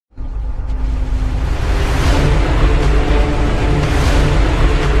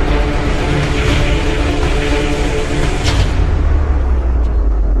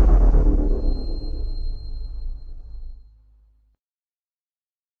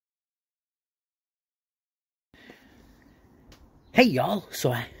Hey y'all,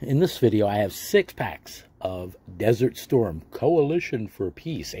 in this video I have 6 packs of Desert Storm Coalition for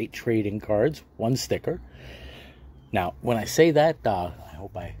Peace, 8 trading cards, 1 sticker. Now, when I say that, I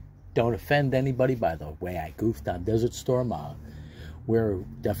hope I don't offend anybody by the way I goofed on Desert Storm. We're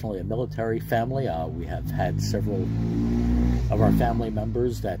definitely a military family. We have had several of our family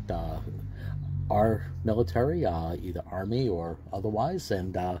members that are military, either Army or otherwise,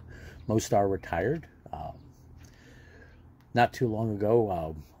 and most are retired. Not too long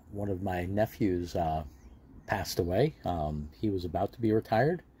ago, one of my nephews passed away. He was about to be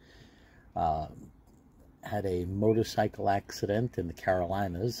retired. Had a motorcycle accident in the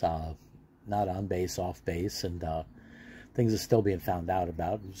Carolinas, not on base, off base, and things are still being found out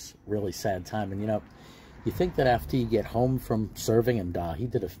about. It was a really sad time. And you know, you think that after you get home from serving, and he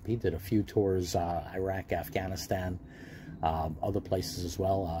did a few tours, Iraq, Afghanistan, other places as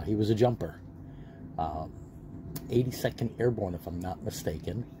well. He was a jumper. 82nd Airborne, if I'm not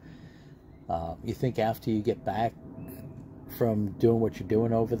mistaken. You think after you get back from doing what you're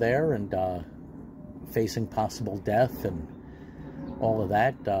doing over there and facing possible death and all of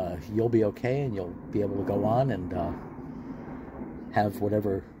that, you'll be okay and you'll be able to go on and have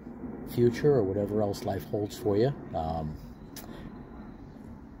whatever future or whatever else life holds for you.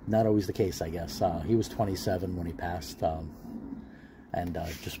 Not always the case, I guess. He was 27 when he passed. And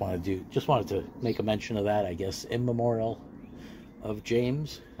just wanted to make a mention of that, I guess, in memorial of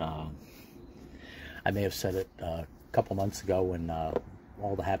James. I may have said it a couple months ago when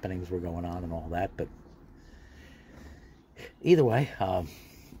all the happenings were going on and all that, but either way,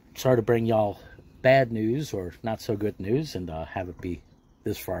 sorry to bring y'all bad news or not so good news and have it be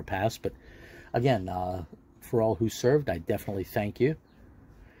this far past. But again, for all who served, I definitely thank you.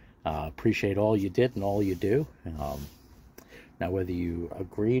 Appreciate all you did and all you do. Now, whether you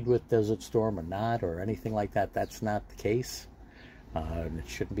agreed with Desert Storm or not, or anything like that, that's not the case. And it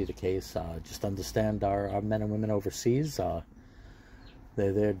shouldn't be the case. Just understand our men and women overseas.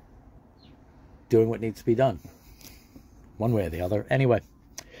 They're doing what needs to be done, one way or the other. Anyway,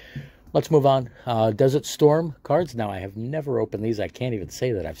 let's move on. Desert Storm cards. Now, I have never opened these. I can't even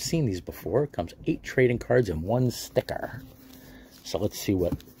say that I've seen these before. It comes 8 trading cards and 1 sticker. So let's see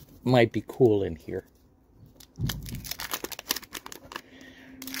what might be cool in here.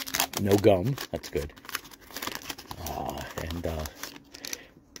 No gum, that's good. And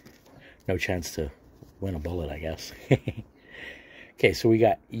no chance to win a bullet, I guess. Okay, so we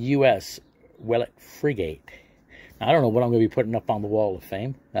got U.S. Wellet Frigate. Now, I don't know what I'm going to be putting up on the Wall of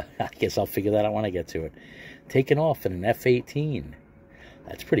Fame. I guess I'll figure that out when I get to it. Taken off in an F-18.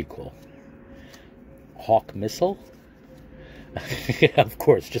 That's pretty cool. Hawk missile. Of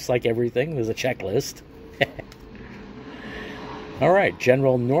course, just like everything, there's a checklist. All right,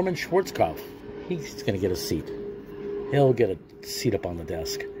 General Norman Schwarzkopf. He's going to get a seat. He'll get a seat up on the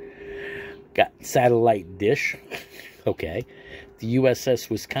desk. Got satellite dish. Okay. The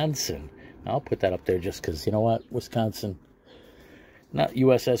USS Wisconsin. I'll put that up there just because, you know what? Wisconsin. Not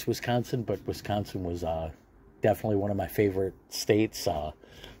USS Wisconsin, but Wisconsin was definitely one of my favorite states.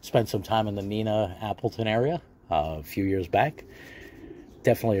 Spent some time in the Neenah, Appleton area a few years back.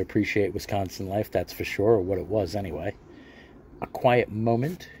 Definitely appreciate Wisconsin life, that's for sure, or what it was anyway. A Quiet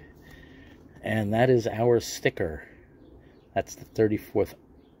Moment, and that is our sticker. That's the 34th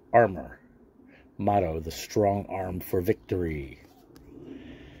Armor motto, the strong arm for victory.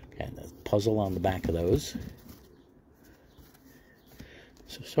 And the puzzle on the back of those.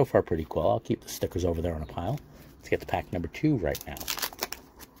 So far pretty cool. I'll keep the stickers over there on a pile. Let's get to pack number 2 right now.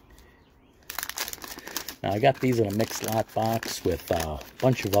 Now I got these in a mixed lot box with a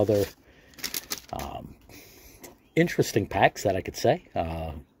bunch of other interesting packs that I could say,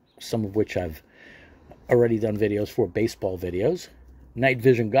 some of which I've already done videos for, baseball videos. Night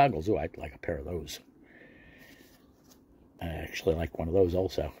vision goggles. Oh, I'd like a pair of those. I actually like one of those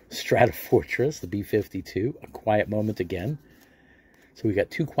also. Strata Fortress, the B-52, A Quiet Moment again. So we got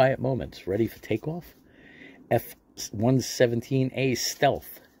 2 quiet moments ready for takeoff. F-117A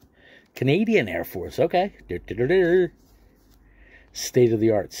Stealth. Canadian Air Force, okay.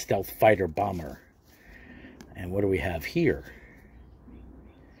 State-of-the-art stealth fighter bomber. And what do we have here?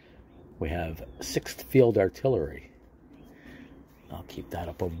 We have 6th Field Artillery. I'll keep that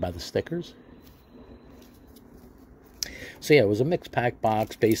up over by the stickers. So yeah, it was a mixed pack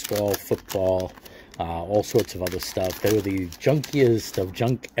box, baseball, football, all sorts of other stuff. They were the junkiest of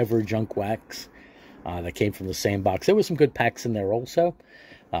junk ever junk wax that came from the same box. There were some good packs in there also.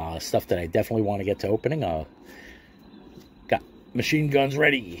 Stuff that I definitely want to get to opening. Got machine guns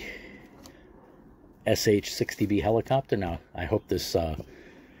ready. SH-60B helicopter. Now, I hope this,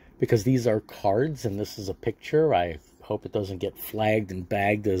 because these are cards and this is a picture, I Hope it doesn't get flagged and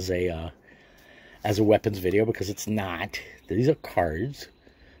bagged as a weapons video, because it's not. These are cards.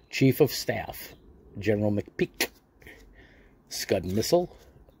 Chief of Staff, General McPeak. Scud missile,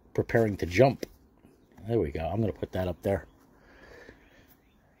 preparing to jump. There we go. I'm going to put that up there.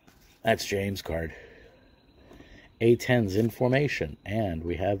 That's James' card. A-10's in formation. And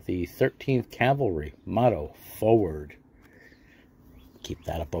we have the 13th Cavalry. Motto, forward. Keep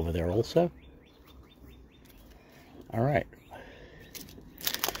that up over there also. All right.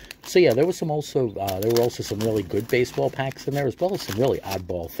 So yeah, there were also some really good baseball packs in there, as well as some really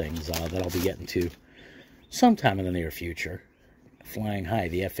oddball things that I'll be getting to sometime in the near future. Flying high,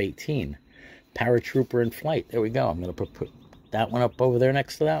 the F-18. Paratrooper in flight. There we go. I'm going to put that one up over there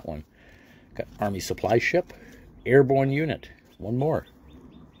next to that one. Got Army Supply Ship. Airborne Unit. One more.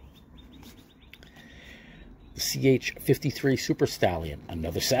 The CH-53 Super Stallion.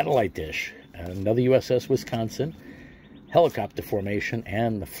 Another satellite dish. Another USS Wisconsin. Helicopter formation.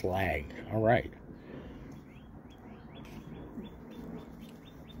 And the flag. All right.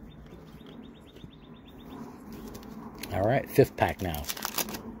 All right. 5th pack now.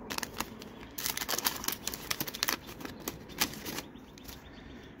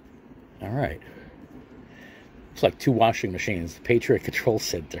 All right. It's like 2 washing machines. The Patriot Control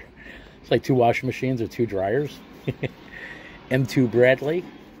Center. It's like 2 washing machines or 2 dryers. M2 Bradley.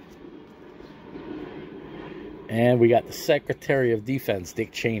 And we got the Secretary of Defense,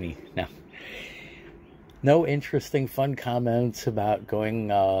 Dick Cheney. Now, no interesting, fun comments about going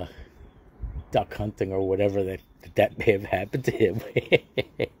duck hunting or whatever that may have happened to him.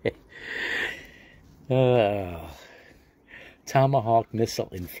 Tomahawk missile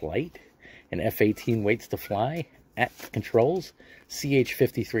in flight. An F-18 waits to fly at controls.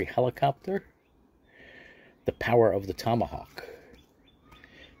 CH-53 helicopter. The power of the Tomahawk.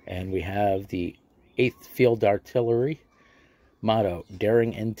 And we have the 8th Field Artillery. Motto,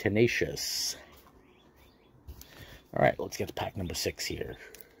 daring and tenacious. All right, let's get to pack number 6 here.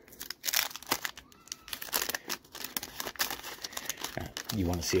 You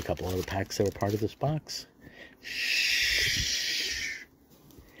want to see a couple other packs that were part of this box?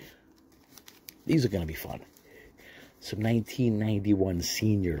 These are going to be fun. Some 1991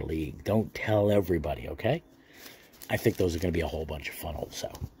 Senior League. Don't tell everybody, okay? I think those are going to be a whole bunch of fun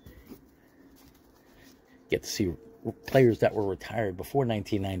also. Get to see players that were retired before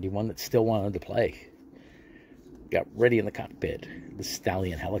 1991 that still wanted to play. Got ready in the cockpit. The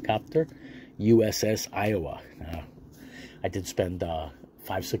Stallion helicopter. USS Iowa. I did spend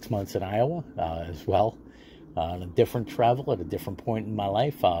 5-6 months in Iowa as well. On a different travel at a different point in my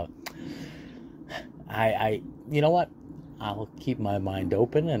life. You know what? I'll keep my mind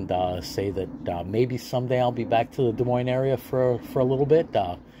open and say that maybe someday I'll be back to the Des Moines area for a little bit.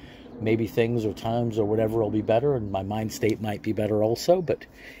 Maybe things or times or whatever will be better, and my mind state might be better also. But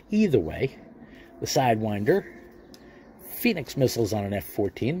either way, the Sidewinder, Phoenix missiles on an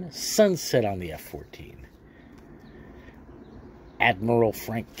F-14, Sunset on the F-14. Admiral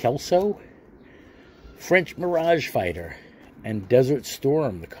Frank Kelso, French Mirage Fighter, and Desert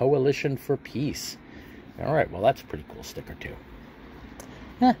Storm, the Coalition for Peace. All right, well, that's a pretty cool sticker, too.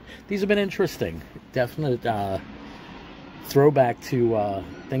 These have been interesting. Definite throwback to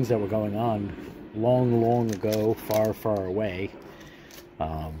things that were going on long ago, far away.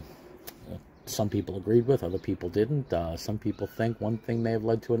 Some people agreed with, other people didn't. Some people think one thing may have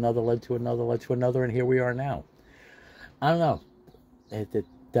led to another, and here we are now. I don't know. It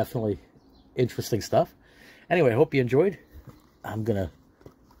definitely interesting stuff. Anyway, I hope you enjoyed. I'm going to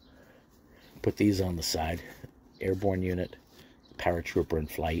put these on the side. Airborne Unit, Paratrooper in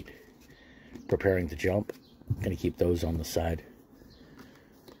flight, preparing to jump. I'm going to keep those on the side.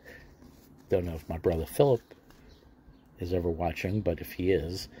 Don't know if my brother Philip is ever watching, but if he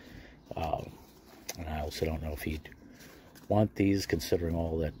is, and I also don't know if he'd want these considering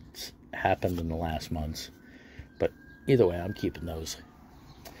all that's happened in the last months. But either way, I'm keeping those.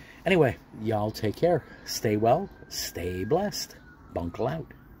 Anyway, y'all take care. Stay well. Stay blessed. Bunkle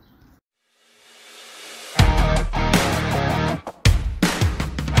out.